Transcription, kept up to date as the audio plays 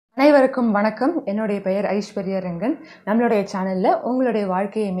அனைவருக்கும் வணக்கம். என்னுடைய பெயர் ஐஸ்வர்யா ரெங்கன். நம்மளுடைய சேனலில் உங்களுடைய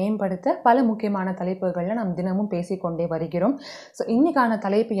வாழ்க்கையை மேம்படுத்த பல முக்கியமான தலைப்புகளில் நாம் தினமும் பேசிக்கொண்டே வருகிறோம். ஸோ இன்றைக்கான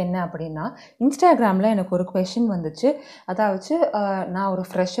தலைப்பு என்ன அப்படின்னா, இன்ஸ்டாகிராமில் எனக்கு ஒரு கொஷின் வந்துச்சு. அதாவது நான் ஒரு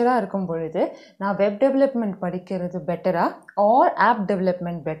ஃப்ரெஷராக இருக்கும் பொழுது நான் வெப் டெவலப்மெண்ட் படிக்கிறது பெட்டரா ஆர் ஆப்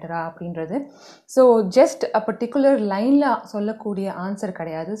டெவலப்மெண்ட் பெட்டரா அப்படின்றது. ஸோ ஜஸ்ட் அ பர்டிகுலர் லைனில் சொல்லக்கூடிய ஆன்சர்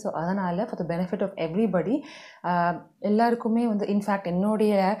கிடையாது. ஸோ அதனால் for the benefit of everybody எல்லாருக்குமே இன்ஃபேக்ட்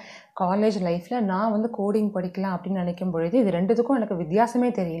என்னுடைய காலேஜ் லைஃப்பில் நான் கோடிங் படிக்கலாம் அப்படின்னு நினைக்கும் பொழுது இது ரெண்டுத்துக்கும் எனக்கு வித்தியாசமே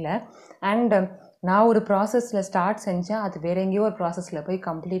தெரியல. அண்ட் நான் ஒரு ப்ராசஸில் ஸ்டார்ட் செஞ்சேன், அது வேற எங்கேயோ ஒரு ப்ராசஸில் போய்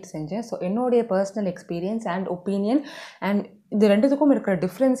கம்ப்ளீட் செஞ்சேன். ஸோ என்னுடைய personal experience and opinion and இது ரெண்டுத்துக்கும் இருக்கிற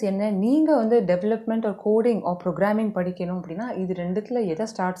டிஃப்ரென்ஸ் என்ன, நீங்கள் டெவலப்மெண்ட் ஒரு கோடிங் ஒரு ப்ரோக்ராமிங் படிக்கணும் அப்படின்னா இது ரெண்டுத்தில் எதை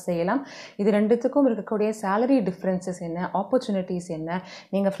ஸ்டார்ட் செய்யலாம், இது ரெண்டுத்துக்கும் இருக்கக்கூடிய சேலரி டிஃப்ரென்சஸ் என்ன, ஆப்பர்ச்சுனிட்டிஸ் என்ன,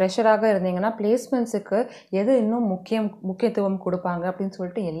 நீங்கள் ஃப்ரெஷராக இருந்தீங்கன்னா பிளேஸ்மெண்ட்ஸுக்கு எது இன்னும் முக்கியத்துவம் கொடுப்பாங்க அப்படின்னு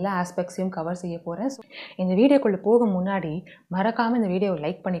சொல்லிட்டு எல்லா ஆஸ்பெக்ட்ஸையும் கவர் செய்ய போகிறேன். ஸோ இந்த வீடியோக்குள்ளே போக முன்னாடி மறக்காமல் இந்த வீடியோவை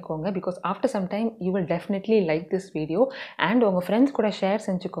லைக் பண்ணிக்கோங்க. Because after some time you will definitely like this video and உங்கள் ஃப்ரெண்ட்ஸ் கூட ஷேர்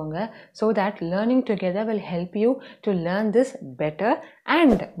செஞ்சுக்கோங்க. So that learning together will help you to learn this better.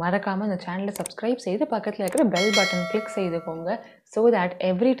 And மறக்காம இந்த சேனலை சப்ஸ்கிரைப் செய்து பக்கத்தில் இருக்கிற bell button click செய்துக்கோங்க. so that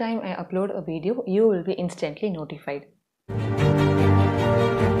every time I upload a video you will be instantly notified.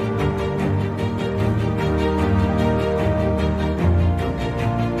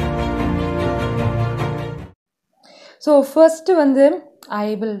 So first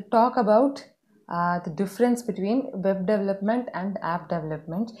I will talk about the difference between web development and app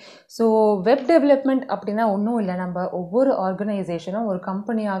development. So web development அப்படின்னா ஒன்றும் இல்லை, நம்ம ஒவ்வொரு ஆர்கனைசேஷனும் ஒரு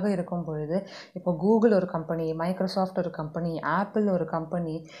கம்பெனியாக இருக்கும் பொழுது, இப்போ கூகுள் ஒரு கம்பெனி, மைக்ரோசாஃப்ட் ஒரு கம்பெனி, ஆப்பிள் ஒரு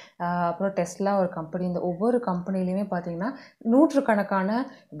கம்பெனி, அப்புறம் டெஸ்லா ஒரு கம்பெனி, இந்த ஒவ்வொரு கம்பெனிலையுமே பார்த்தீங்கன்னா நூற்றுக்கணக்கான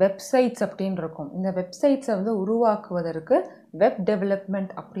வெப்சைட்ஸ் அப்படின்னு இருக்கும். இந்த வெப்சைட்ஸை உருவாக்குவதற்கு வெப்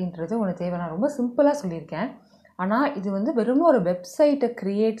டெவலப்மெண்ட் அப்படின்றது ஒன்று தேவை. நான் ரொம்ப சிம்பிளாக சொல்லியிருக்கேன். ஆனால் இது வெறும் ஒரு வெப்சைட்டை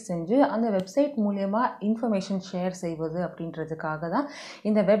க்ரியேட் செஞ்சு அந்த வெப்சைட் மூலயமா இன்ஃபர்மேஷன் ஷேர் செய்வது அப்படின்றதுக்காக தான்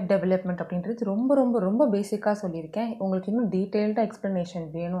இந்த வெப் டெவலப்மெண்ட் அப்படின்றது ரொம்ப ரொம்ப ரொம்ப பேசிக்காக சொல்லியிருக்கேன். உங்களுக்கு இன்னும் டீட்டெயில்டாக எக்ஸ்ப்ளனேஷன்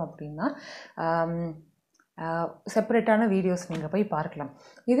வேணும் அப்படின்னா செப்பரேட்டான வீடியோஸ் நீங்கள் போய் பார்க்கலாம்.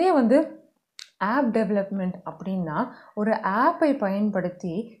 இதே ஆப் டெவலப்மெண்ட் அப்படின்னா ஒரு ஆப்பை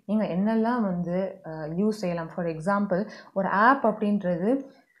பயன்படுத்தி நீங்கள் என்னெல்லாம் யூஸ் செய்யலாம். ஃபார் எக்ஸாம்பிள், ஒரு ஆப் அப்படின்றது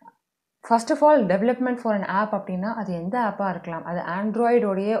first of all development for an app அப்படின்னா அது எந்த ஆப்பாக இருக்கலாம். அது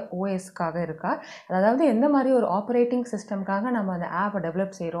ஆண்ட்ராய்டோடைய ஓஎஸ்க்காக இருக்கா, அதாவது எந்த மாதிரி ஒரு ஆப்ரேட்டிங் சிஸ்டம்காக நம்ம அந்த ஆப்பை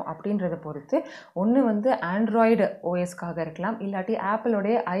டெவலப் செய்கிறோம் அப்படின்றத பொறுத்து ஒன்று ஆண்ட்ராய்டு ஓஎஸ்க்காக இருக்கலாம், இல்லாட்டி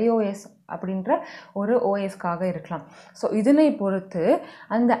ஆப்பிளோடைய iOS அப்படின்ற ஒரு ஓஎஸ்க்காக இருக்கலாம். ஸோ இதனை பொறுத்து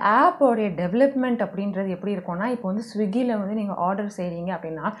அந்த ஆப்போடைய டெவலப்மெண்ட் அப்படின்றது எப்படி இருக்கும்னா, இப்போ ஸ்விக்கியில் நீங்கள் ஆர்டர் செய்கிறீங்க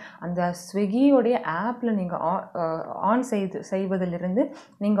அப்படின்னா அந்த ஸ்விக்கியோடைய ஆப்பில் நீங்கள் ஆன் செய்வதிலிருந்து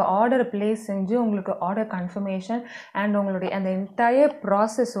நீங்கள் ஆர்டர் பிளேஸ் செஞ்சு உங்களுக்கு ஆர்டர் கன்ஃபர்மேஷன் அண்ட் உங்களுடைய அந்த என்டையர்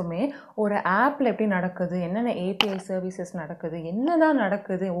ப்ராசஸுமே ஒரு ஆப்பில் எப்படி நடக்குது, என்னென்ன ஏபிஐ சர்வீசஸ் நடக்குது, என்ன தான்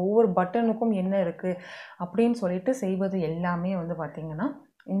நடக்குது, ஒவ்வொரு பட்டனுக்கும் என்ன இருக்குது அப்படின்னு சொல்லிட்டு செய்வது எல்லாமே பார்த்திங்கன்னா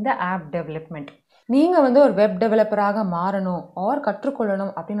இந்த ஆப் டெவலப்மெண்ட். நீங்கள் ஒரு வெப் டெவலப்பராக மாறணும் ஆர்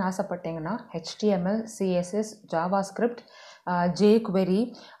கற்றுக்கொள்ளணும் அப்படின்னு ஆசைப்பட்டீங்கன்னா HTML, CSS, ஜாவாஸ்கிரிப்ட், jQuery,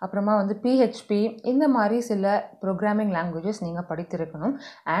 அப்புறமா PHP, இந்த மாதிரி சில ப்ரோக்ராமிங் லாங்குவேஜஸ் நீங்கள் படித்திருக்கணும்.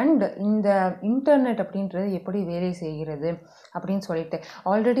 அண்ட் இந்த இன்டர்நெட் அப்படின்றது எப்படி வேலை செய்கிறது அப்படின்னு சொல்லிட்டு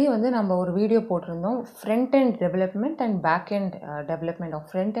ஆல்ரெடி நம்ம ஒரு வீடியோ போட்டிருந்தோம். Front and development and back and development of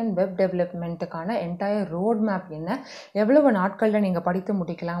front and web டெவலப்மெண்ட்டுக்கான entire road map என்ன, எவ்வளவு நாட்களில் நீங்கள் படித்து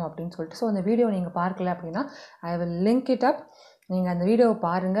முடிக்கலாம் அப்படின்னு சொல்லிட்டு. ஸோ அந்த வீடியோ நீங்கள் பார்க்கல அப்படின்னா I will link it up. நீங்கள் அந்த வீடியோவை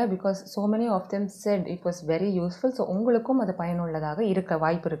பாருங்கள். Because so many of them set it was very useful. So உங்களுக்கும் அது பயனுள்ளதாக இருக்க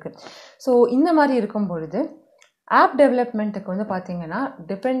வாய்ப்பு இருக்குது. ஸோ இந்த மாதிரி இருக்கும் பொழுது ஆப் டெவலப்மெண்ட்டுக்கு பார்த்தீங்கன்னா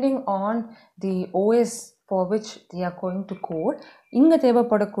depending on the OS for which they are going to code, இங்கே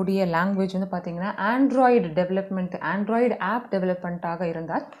தேவைப்படக்கூடிய லாங்குவேஜ் பார்த்தீங்கன்னா ஆண்ட்ராய்டு டெவலப்மெண்ட், ஆண்ட்ராய்டு ஆப் டெவலப்மெண்ட்டாக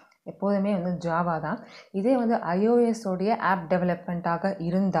இருந்தால் எப்போதுமே ஜாவா தான். இதே iOS-உடைய ஆப் டெவலப்மெண்ட்டாக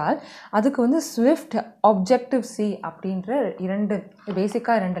இருந்தால் அதுக்கு ஸ்விஃப்ட், Objective-C அப்படின்ற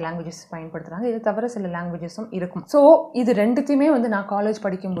பேசிக்காக ரெண்டு லாங்குவேஜஸ் பயன்படுத்துகிறாங்க. இது தவிர சில லாங்குவேஜஸும் இருக்கும். ஸோ இது ரெண்டுத்தையுமே நான் காலேஜ்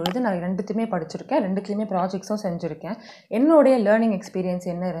படிக்கும் பொழுது நான் ரெண்டுத்தையுமே படிச்சிருக்கேன், ரெண்டுத்தையுமே ப்ராஜெக்ட்ஸும் செஞ்சுருக்கேன். என்னுடைய லேர்னிங் எக்ஸ்பீரியன்ஸ்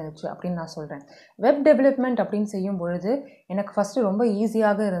என்ன இருந்துச்சு அப்படின்னு நான் சொல்கிறேன். வெப் டெவலப்மெண்ட் அப்படின்னு செய்யும் பொழுது எனக்கு ஃபஸ்ட்டு ரொம்ப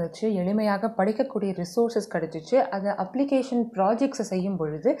ஈஸியாக இருந்துச்சு, எளிமையாக படிக்கக்கூடிய ரிசோர்ஸஸ் கிடச்சிச்சு. அதை அப்ளிகேஷன் ப்ராஜெக்ட்ஸை செய்யும்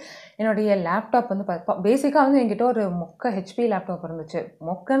பொழுது என்னுடைய லேப்டாப் வந்து பேசிக்காக வந்து என்கிட்ட ஒரு மொக்க ஹெச்பி லேப்டாப் இருந்துச்சு.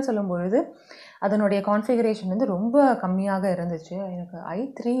 மொக்கன்னு சொல்லும்பொழுது அதனுடைய கான்ஃபிகரேஷன் வந்து ரொம்ப கம்மியாக இருந்துச்சு. எனக்கு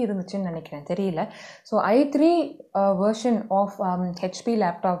i3 இருந்துச்சுன்னு நினைக்கிறேன், தெரியல. So i3 version of HP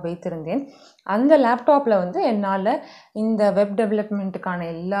laptop வைத்திருந்தேன். அந்த லேப்டாப்பில் வந்து என்னால் இந்த வெப் டெவலப்மெண்ட்டுக்கான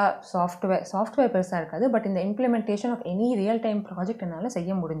எல்லா சாஃப்ட்வேர் பெருசாக இருக்காது, பட் இந்த implementation of any real time project என்னால்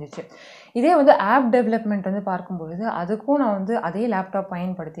செய்ய முடிஞ்சிச்சு. இதே வந்து ஆப் டெவலப்மெண்ட் வந்து பார்க்கும்பொழுது அதுக்கும் நான் வந்து அதே லேப்டாப்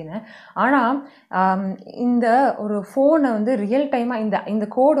பயன்படுத்தினேன். ஆனால் இந்த ஒரு ஃபோனை வந்து ரியல் டைமாக இந்த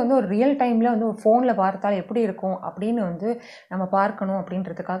கோடு வந்து ஒரு ரியல் டைமில் வந்து ஒரு ஃபோனில் பார்த்தால் எப்படி இருக்கும் அப்படின்னு வந்து நம்ம பார்க்கணும்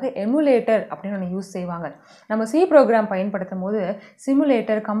அப்படின்றதுக்காக எமுலேட்டர் அப்படின்னு ஒன்று யூஸ் செய்வாங்க. நம்ம சி ப்ரோக்ராம் பயன்படுத்தும் போது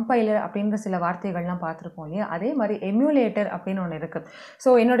சிமுலேட்டர், கம்பைலர் அப்படின்ற சில வார்த்தைகள்லாம் பார்த்துருப்போம் இல்லையா? அதே மாதிரி எமுலேட்டர் அப்படின்னு ஒன்று இருக்குது. ஸோ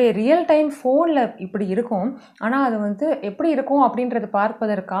என்னுடைய ரியல் டைம் ஃபோனில் இப்படி இருக்கும், ஆனால் அது வந்து எப்படி இருக்கும் அப்படின்றது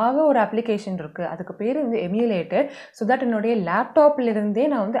பார்ப்பதற்காக ஒரு அப்ளிகேஷன் இருக்குது. அதுக்கு பேர் வந்து எமுலேட்டர். ஸோ தட் என்னுடைய லேப்டாப்லேருந்தே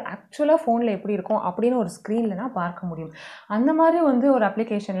நான் வந்து ஆக்சுவலாக ஃபோனில் எப்படி இருக்கும் அப்படின்னு ஒரு ஸ்க்ரீனில் நான் பார்க்க முடியும். அந்த மாதிரி வந்து ஒரு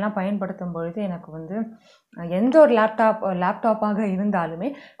அப்ளிகேஷன்லாம் பயன்படுத்தும் பொழுது எனக்கு வந்து எந்த ஒரு லேப்டாப்பாக இருந்தாலுமே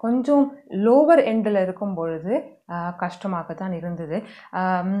கொஞ்சம் லோவர் எண்டில் இருக்கும் பொழுது கஷ்டமாக தான் இருந்தது.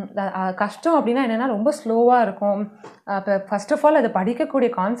 கஷ்டம் அப்படின்னா என்னென்னா ரொம்ப ஸ்லோவாக இருக்கும். இப்போ ஃபர்ஸ்ட் ஆஃப் ஆல் அது படிக்கக்கூடிய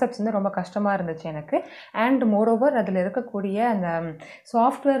கான்செப்ட்ஸ் வந்து ரொம்ப கஷ்டமாக இருந்துச்சு எனக்கு. அண்ட் மோரோவர் அதில் இருக்கக்கூடிய அந்த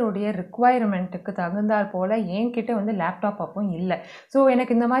சாஃப்ட்வேருடைய ரிக்குவயர்மெண்ட்டுக்கு தகுந்தாற் போல் என்கிட்ட வந்து லேப்டாப் அப்பவும் இல்லை. ஸோ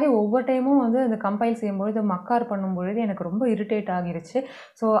எனக்கு இந்த மாதிரி ஒவ்வொரு டைமும் வந்து அந்த கம்பைல் செய்யும்பொழுது மக்கார் பண்ணும்பொழுது எனக்கு ரொம்ப இரிட்டேட் ஆகிருச்சு.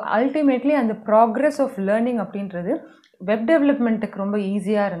 ஸோ அல்டிமேட்லி அந்த ப்ராக்ரஸ் ஆஃப் லேர்னிங் அப்படின்றது வெப் டெவலப்மெண்ட்டுக்கு ரொம்ப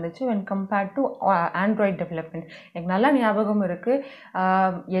ஈஸியாக இருந்துச்சு when compared to Android development. எனக்கு நல்லா ஞாபகம் இருக்குது,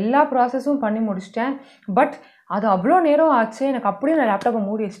 எல்லா ப்ராசஸும் பண்ணி முடிச்சிட்டேன். பட் அது அவ்வளோ நேரம் ஆச்சு. எனக்கு அப்படியே நான் லேப்டாப்பை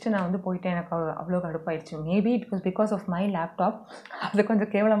மூடி வச்சுட்டு நான் வந்து போயிட்டேன். எனக்கு அவ்வளோ கடுப்பாயிடுச்சு. Maybe it was because of my laptop. அது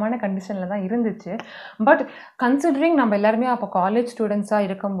கொஞ்சம் கேவலமான கண்டிஷனில் தான் இருந்துச்சு. பட் கன்சிடரிங் நம்ம எல்லாருமே அப்போ காலேஜ் ஸ்டூடெண்ட்ஸாக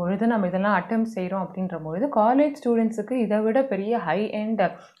இருக்கும் பொழுது நம்ம இதெல்லாம் அட்டெம்ப்ட் செய்கிறோம் அப்படின்ற பொழுது காலேஜ் ஸ்டூடெண்ட்ஸுக்கு இதை விட பெரிய ஹை எண்ட்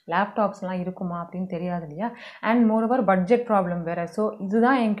லேப்டாப்ஸ்லாம் இருக்குமா அப்படின்னு தெரியாது இல்லையா? அண்ட் மோரோவர் பட்ஜெட் ப்ராப்ளம் வேறு. ஸோ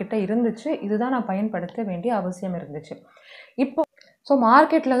இதுதான் என்கிட்ட இருந்துச்சு, இதுதான் நான் பயன்படுத்த வேண்டிய அவசியம் இருந்துச்சு. இப்போ ஸோ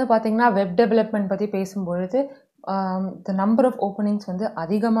மார்க்கெட்டில் வந்து பார்த்திங்கன்னா வெப் டெவலப்மெண்ட் பற்றி பேசும்பொழுது the number of openings வந்து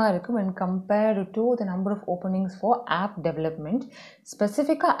அதிகமாக இருக்குது when compared to the number of openings for app development.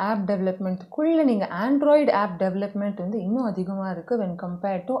 ஸ்பெசிஃபிக்காக ஆப் டெவலப்மெண்ட்டுக்குள்ளே நீங்கள் ஆண்ட்ராய்டு ஆப் டெவலப்மெண்ட் வந்து இன்னும் அதிகமாக இருக்குது when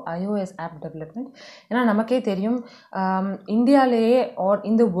compared to iOS app development. ஏன்னா நமக்கே தெரியும் இந்தியாவிலேயே ஆர்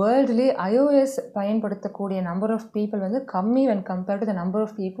இந்த வேர்ல்டுலேயே iOS பயன்படுத்தக்கூடிய நம்பர் ஆஃப் பீப்புள் வந்து கம்மி when compared to the number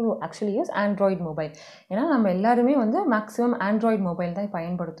of people who actually use Android mobile. ஏன்னா நம்ம எல்லாருமே வந்து மேக்ஸிமம் ஆண்ட்ராய்டு மொபைல் தான்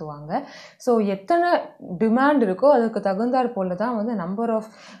பயன்படுத்துவாங்க. ஸோ எத்தனை டிமாண்ட் இருக்கோ அதுக்கு தகுந்தாற் போல தான் வந்து நம்பர் ஆஃப்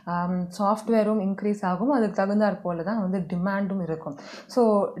சாஃப்ட்வேரும் இன்க்ரீஸ் ஆகும், அதுக்கு தகுந்தாற் போல தான் வந்து டிமாண்டும் இருக்கும். ஸோ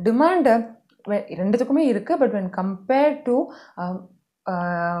டிமாண்டு ரெண்டுத்துக்குமே இருக்குது. But when compared to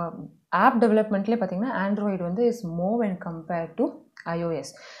app டெவலப்மெண்ட்லேயே பார்த்திங்கன்னா ஆண்ட்ராய்டு வந்து is more when compared to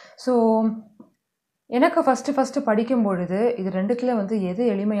iOS. So எனக்கு ஃபஸ்ட்டு படிக்கும் பொழுது இது ரெண்டுத்தில் வந்து எது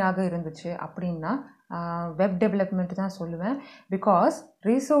எளிமையாக இருந்துச்சு அப்படின்னா வெப் டெவலப்மெண்ட் தான் சொல்லுவேன். பிகாஸ்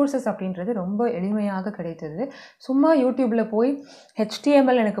ரிசோர்ஸஸ் அப்படின்றது ரொம்ப எளிமையாக கிடைத்தது. சும்மா யூடியூப்பில் போய்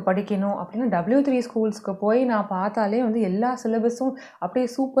HTML எனக்கு படிக்கணும் அப்படின்னா W3 ஸ்கூல்ஸ்க்கு போய் நான் பார்த்தாலே வந்து எல்லா சிலபஸும் அப்படியே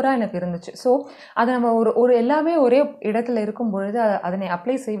சூப்பராக எனக்கு இருந்துச்சு. ஸோ அதை நம்ம ஒரு எல்லாமே ஒரே இடத்துல இருக்கும் பொழுது அதனை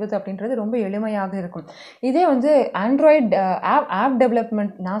அப்ளை செய்வது அப்படின்றது ரொம்ப எளிமையாக இருக்கும். இதே வந்து ஆண்ட்ராய்டு ஆப்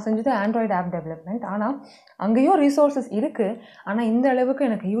டெவலப்மெண்ட் நான் செஞ்சது ஆண்ட்ராய்டு ஆப் டெவலப்மெண்ட். ஆனால் அங்கேயும் ரிசோர்ஸஸ் இருக்குது, ஆனால் இந்த அளவுக்கு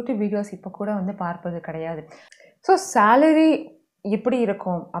எனக்கு யூடியூப் வீடியோஸ் இப்போ கூட வந்து பார்ப்பது கிடையாது. ஸோ சேலரி எப்படி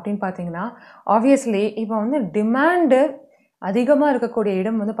இருக்கும் அப்படின்னு பார்த்தீங்கன்னா ஆப்வியஸ்லி இப்போ வந்து டிமாண்டு அதிகமாக இருக்கக்கூடிய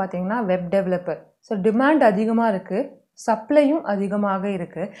இடம் வந்து பார்த்திங்கன்னா வெப் டெவலப்பர். ஸோ டிமாண்ட் அதிகமாக இருக்குது, சப்ளையும் அதிகமாக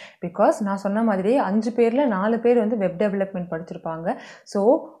இருக்குது. பிகாஸ் நான் சொன்ன மாதிரி 5 பேரில் 4 பேர் வந்து வெப் டெவலப்மெண்ட் படிச்சிருப்பாங்க. ஸோ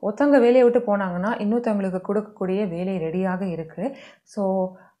ஒருத்தவங்க வேலையை விட்டு போனாங்கன்னா இன்னொருத்தவங்களுக்கு கொடுக்கக்கூடிய வேலை ரெடியாக இருக்குது. ஸோ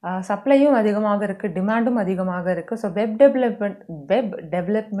சப்ளையும் அதிகமாக இருக்குது, டிமாண்டும் அதிகமாக இருக்குது. ஸோ வெப்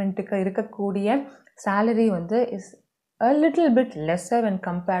டெவலப்மெண்ட்டுக்கு இருக்கக்கூடிய சேலரி வந்து is a little bit lesser when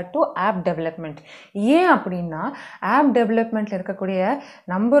compared to app development. ஏன் அப்படின்னா ஆப் டெவலப்மெண்ட்டில் இருக்கக்கூடிய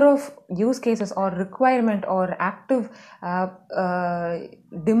number of use cases R requirement are active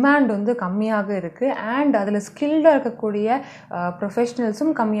demand வந்து கம்மியாக இருக்குது. அண்ட் அதில் ஸ்கில்டாக இருக்கக்கூடிய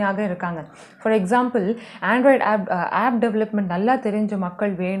ப்ரொஃபஷ்னல்ஸும் கம்மியாக இருக்காங்க. For example Android app development நல்லா தெரிஞ்ச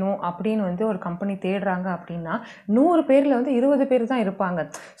மக்கள் வேணும் அப்படின்னு வந்து ஒரு கம்பெனி தேடுறாங்க அப்படின்னா 100 பேரில் வந்து 20 பேர் தான் இருப்பாங்க.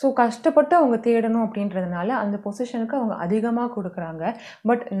 ஸோ கஷ்டப்பட்டு அவங்க தேடணும் அப்படின்றதுனால அந்த பொசிஷனுக்கு அவங்க அதிகமாக கொடுக்குறாங்க.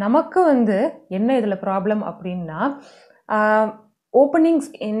 பட் நமக்கு வந்து என்ன இதில் ப்ராப்ளம் அப்படின்னா openings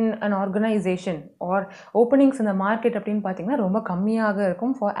in an organization or openings in the market அப்படின்னு பார்த்தீங்கன்னா ரொம்ப கம்மியாக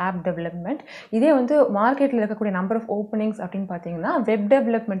இருக்கும் for app development. இதே வந்து மார்க்கெட்டில் இருக்கக்கூடிய நம்பர் ஆஃப் ஓப்பனிங்ஸ் அப்படின்னு பார்த்தீங்கன்னா வெப்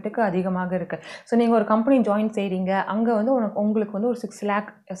டெவலப்மெண்ட்டுக்கு அதிகமாக இருக்குது. ஸோ நீங்கள் ஒரு கம்பெனி ஜாயின் செய்கிறீங்க, அங்கே வந்து உங்களுக்கு வந்து ஒரு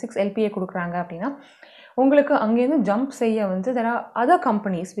 6 LPA கொடுக்குறாங்க அப்படின்னா உங்களுக்கு அங்கேருந்து ஜம்ப் செய்ய வந்து there are other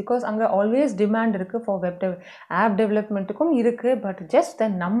companies because அங்கே ஆல்வேஸ் டிமாண்ட் இருக்குது ஃபார் ஆப் டெவலப்மெண்ட்டுக்கும் இருக்குது. But just the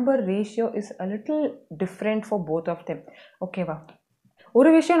number ratio is a little different for both of them. ஓகேவா? ஒரு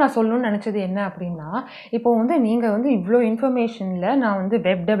விஷயம் நான் சொல்லணும்னு நினச்சது என்ன அப்படின்னா, இப்போ வந்து நீங்கள் வந்து இவ்வளோ இன்ஃபர்மேஷனில் நான் வந்து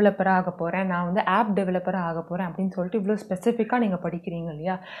வெப் டெவலப்பராக ஆக போகிறேன், நான் வந்து ஆப் டெவலப்பராக ஆக போகிறேன் அப்படின்னு சொல்லிட்டு இவ்வளோ ஸ்பெசிஃபிக்காக நீங்கள் படிக்கிறீங்க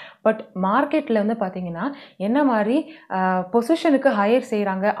இல்லையா? பட் மார்க்கெட்டில் வந்து பார்த்தீங்கன்னா என்ன மாதிரி பொசிஷனுக்கு ஹையர்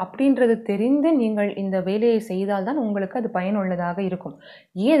செய்கிறாங்க அப்படின்றது தெரிந்து நீங்கள் இந்த வேலையை செய்தால் தான் உங்களுக்கு அது பயனுள்ளதாக இருக்கும்.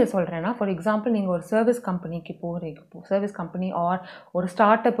 ஏன் இதை சொல்கிறேன்னா, ஃபார் எக்ஸாம்பிள் நீங்கள் ஒரு சர்வீஸ் கம்பெனிக்கு போகிறீங்க, சர்வீஸ் கம்பெனி ஆர் ஒரு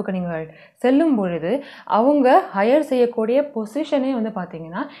ஸ்டார்ட் அப்புக்கு நீங்கள் செல்லும் பொழுது அவங்க ஹையர் செய்யக்கூடிய பொசிஷனே வந்து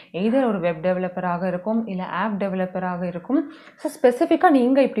பார்த்தீங்கன்னா எய்தர் ஒரு வெப் டெவலப்பராக இருக்கும் இல்லை ஆப் டெவலப்பராக இருக்கும். ஸோ ஸ்பெசிஃபிக்காக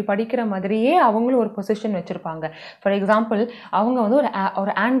நீங்கள் இப்படி படிக்கிற மாதிரியே அவங்களும் ஒரு பொசிஷன் வச்சுருப்பாங்க. ஃபார் எக்ஸாம்பிள் அவங்க வந்து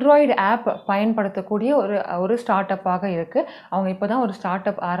ஒரு ஆண்ட்ராய்டு ஆப் பயன்படுத்தக்கூடிய ஒரு ஸ்டார்ட் அப்பாக இருக்குது. அவங்க இப்போ தான் ஒரு ஸ்டார்ட்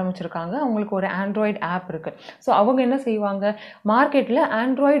அப் ஆரம்பிச்சிருக்காங்க, அவங்களுக்கு ஒரு ஆண்ட்ராய்டு ஆப் இருக்குது. ஸோ அவங்க என்ன செய்வாங்க, மார்க்கெட்டில்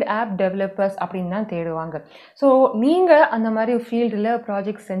ஆண்ட்ராய்டு ஆப் டெவலப்பர்ஸ் அப்படின்னு தான் தேடுவாங்க. ஸோ நீங்கள் அந்த மாதிரி ஃபீல்டில்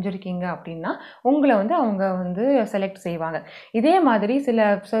ப்ராஜெக்ட் செஞ்சுருக்கீங்க அப்படின்னா உங்களை வந்து அவங்க வந்து செலக்ட் செய்வாங்க. இதே மாதிரி சில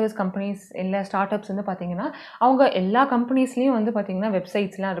சர்வீஸ் கம்பெனிஸ் இல்லை ஸ்டார்ட் அப்ஸ் வந்து பார்த்தீங்கன்னா அவங்க எல்லா கம்பெனிஸ்லேயும் வந்து பார்த்தீங்கன்னா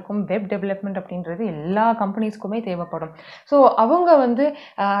வெப்சைட்ஸ்லாம் இருக்கும். வெப் டெவலப்மெண்ட் அப்படின்றது எல்லா கம்பெனிஸ்க்குமே தேவைப்படும். ஸோ அவங்க வந்து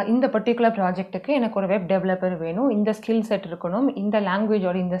இந்த பர்டிகுலர் ப்ராஜெக்ட்டுக்கு எனக்கு ஒரு வெப் டெவலப்பர் வேணும், இந்த ஸ்கில் செட் இருக்கணும், இந்த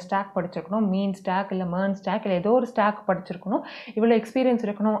லாங்குவேஜோட இந்த ஸ்டாக் படிச்சிருக்கணும், மீன் ஸ்டாக் இல்லை மெர்ன் ஸ்டாக் இல்லை ஏதோ ஒரு ஸ்டாக் படிச்சிருக்கணும், இவ்வளோ எக்ஸ்பீரியன்ஸ்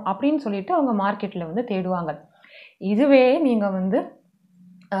இருக்கணும் அப்படின்னு சொல்லிட்டு அவங்க மார்க்கெட்டில் வந்து தேடுவாங்க. இதுவே நீங்கள் வந்து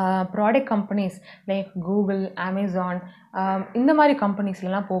product companies like Google, Amazon இந்த மாதிரி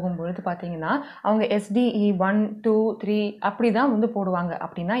கம்பெனிஸ்லாம் போகும்பொழுது பார்த்தீங்கன்னா அவங்க SDE 1, 2, 3 அப்படி தான் வந்து போடுவாங்க.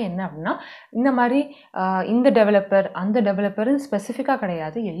 அப்படின்னா என்ன அப்படின்னா இந்த மாதிரி இந்த டெவலப்பர் அந்த டெவலப்பர்னு ஸ்பெசிஃபிக்காக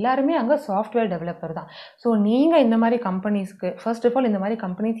கிடையாது, எல்லாருமே அங்கே சாஃப்ட்வேர் டெவலப்பர் தான். ஸோ நீங்கள் இந்த மாதிரி கம்பெனிஸ்க்கு ஃபர்ஸ்ட் ஆஃப் ஆல் இந்த மாதிரி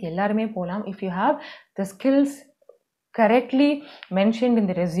கம்பெனிஸ் எல்லாருமே போகலாம் if you have the skills correctly mentioned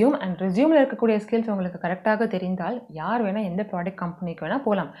இந்த ரெஸ்யூம் அண்ட் ரெஸ்யூமில் இருக்கக்கூடிய ஸ்கில்ஸ் உங்களுக்கு கரெக்டாக தெரிந்தால் யார் வேணால் எந்த ப்ராடக்ட் கம்பெனிக்கு வேணால்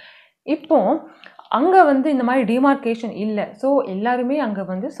போகலாம். இப்போ அங்கே வந்து இந்த மாதிரி டிமார்க்கேஷன் இல்லை. ஸோ எல்லாருமே அங்கே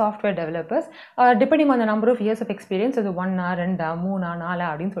வந்து software developers depending on the number of years of experience, அது 1, 2, 3, 4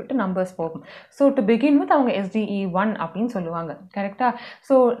 அப்படின்னு சொல்லிட்டு நம்பர்ஸ் போகும். ஸோ டு பிகின் வித் அவங்க SDE 1 அப்படின்னு சொல்லுவாங்க. கரெக்டாக?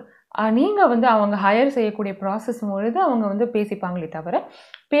 ஸோ நீங்கள் வந்து அவங்க ஹையர் செய்யக்கூடிய ப்ராசஸ் பொழுது அவங்க வந்து பேசிப்பாங்களே தவிர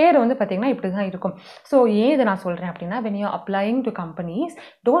பேர் வந்து பார்த்திங்கன்னா இப்படி தான் இருக்கும். ஸோ ஏன் இதை நான் சொல்கிறேன் அப்படின்னா, when you are applying to companies,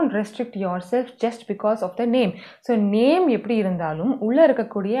 don't restrict yourself just because of the name. So name எப்படி இருந்தாலும் உள்ளே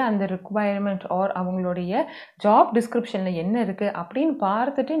இருக்கக்கூடிய அந்த ரிக்வயர்மெண்ட் ஆர் அவங்களுடைய ஜாப் டிஸ்கிரிப்ஷனில் என்ன இருக்குது அப்படின்னு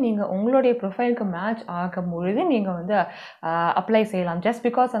பார்த்துட்டு நீங்கள் உங்களுடைய ப்ரொஃபைலுக்கு மேட்ச் ஆகும் பொழுது நீங்கள் வந்து அப்ளை செய்யலாம். ஜஸ்ட்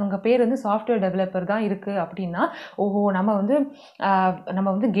பிகாஸ் அவங்க பேர் வந்து சாஃப்ட்வேர் டெவலப்பர் தான் இருக்குது அப்படின்னா, ஓஹோ நம்ம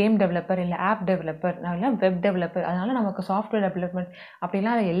வந்து கேம் டெவலப்பர் இல்லை ஆப் டெவலப்பர் இல்லை வெப் டெவலப்பர், அதனால் நமக்கு சாஃப்ட்வேர் டெவலப்மெண்ட்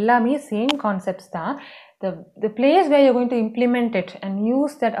அப்படிலாம் எல்லாமே சேம் கான்செப்ட்ஸ் தான். the place where you're going to implement it and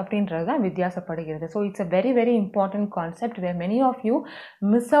use that அப்படின்றது தான் வித்தியாசப்படுகிறது. So it's a very very important concept where many of you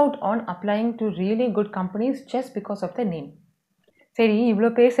miss out on applying to really good companies just because of the name. சரி,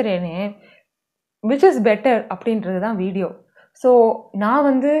 இவ்வளோ பேசுகிறேனே which is better அப்படின்றது தான் video. So நான்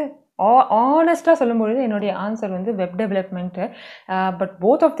வந்து ஆனஸ்ட்டாக சொல்லும்பொழுது என்னுடைய ஆன்சர் வந்து web development. But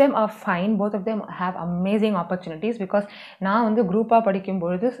both of them R fine, both of them have amazing opportunities. Because நான் வந்து குரூப்பாக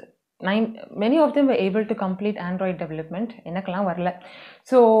படிக்கும்பொழுது many of them were able to complete Android development, எனக்கெல்லாம் வரல.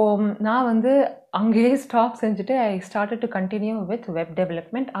 ஸோ நான் வந்து அங்கேயே ஸ்டாப் செஞ்சுட்டு I started to continue with web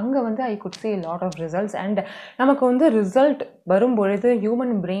development. அங்கே வந்து I could see a lot of results. And நமக்கு வந்து ரிசல்ட் வரும்பொழுது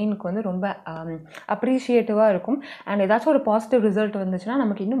ஹியூமன் பிரெயினுக்கு வந்து ரொம்ப அப்ரிஷியேட்டிவாக இருக்கும். அண்ட் ஏதாச்சும் ஒரு பாசிட்டிவ் ரிசல்ட் வந்துச்சுன்னா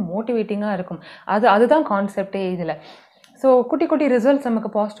நமக்கு இன்னும் மோட்டிவேட்டிங்காக இருக்கும். அதுதான் கான்செப்டே இதில். ஸோ குட்டி குட்டி ரிசல்ட்ஸ் நமக்கு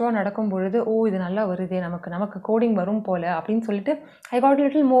பாசிட்டிவாக நடக்கும் பொழுது, ஓ இது நல்லா வருதே, நமக்கு கோடிங் வரும் போல் அப்படின்னு சொல்லிட்டு I got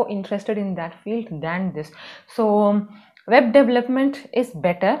little more interested in that field than this. So web development is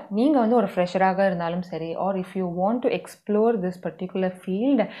better. நீங்கள் வந்து ஒரு ஃப்ரெஷராக இருந்தாலும் சரி, R if you want to explore this particular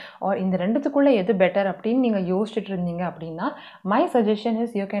field, R இந்த ரெண்டுத்துக்குள்ளே எது பெட்டர் அப்படின்னு நீங்கள் யோசிச்சுட்டு இருந்தீங்க அப்படின்னா, my suggestion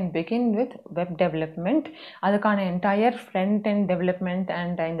is you can begin with web development. அதுக்கான entire front end development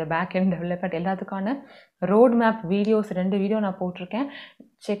and இந்த back end development எல்லாத்துக்கான road map videos 2 video நான் போட்டிருக்கேன்.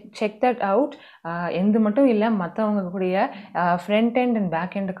 Check that out. எந்த மட்டும் இல்லை, மற்றவங்க கூடிய front end and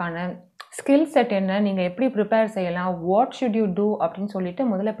back எண்டுக்கான skill set என்ன, நீங்கள் எப்படி ப்ரிப்பேர் செய்யலாம், வாட் ஷுட் யூ டூ அப்படின்னு சொல்லிட்டு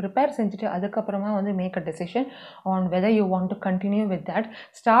முதல்ல ப்ரிப்பேர் செஞ்சுட்டு அதுக்கப்புறமா வந்து make a decision on whether you want to continue with that.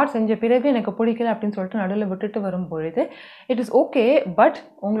 Start செஞ்ச பிறகு எனக்கு பிடிக்கல அப்படின்னு சொல்லிட்டு நடுவில் விட்டுட்டு வரும்பொழுது இட் இஸ் ஓகே, பட்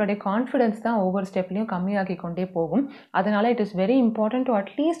உங்களுடைய கான்ஃபிடென்ஸ் தான் ஒவ்வொரு ஸ்டெப்லையும் கம்மியாகி கொண்டே போகும். அதனால் it is very important to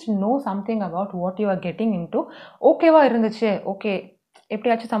at least know something about what you are getting in to. ஓகேவா இருந்துச்சு, ஓகே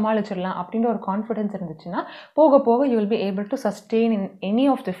எப்படியாச்சும் சமாளிச்சிடலாம் அப்படின்ற ஒரு கான்ஃபிடென்ஸ் இருந்துச்சுன்னா போக போக you will be able to sustain in any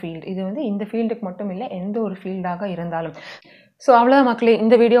of the field. இது வந்து இந்த ஃபீல்டுக்கு மட்டும் இல்லை, எந்த ஒரு ஃபீல்டாக இருந்தாலும். ஸோ அவ்வளோதான் மக்களே,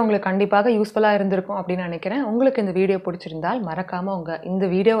 இந்த வீடியோ உங்களுக்கு கண்டிப்பாக யூஸ்ஃபுல்லாக இருந்திருக்கும் அப்படின்னு நினைக்கிறேன். உங்களுக்கு இந்த வீடியோ பிடிச்சிருந்தால் மறக்காமல் இந்த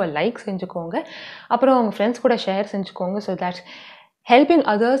வீடியோவை லைக் செஞ்சுக்கோங்க, அப்புறம் உங்கள் ஃப்ரெண்ட்ஸ் கூட ஷேர் செஞ்சுக்கோங்க. So that helping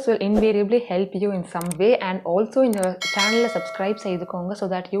others will invariably help you in some way. And also in the channel subscribe செய்துக்கோங்க so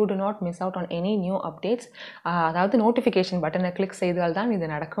that you do not miss out on any new updates. அதாவது notification பட்டனை click செய்தால் தான் இது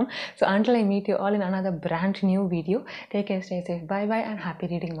நடக்கும். So until I meet you all in another brand new video, take care, stay safe, bye bye and happy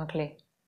reading மக்களே.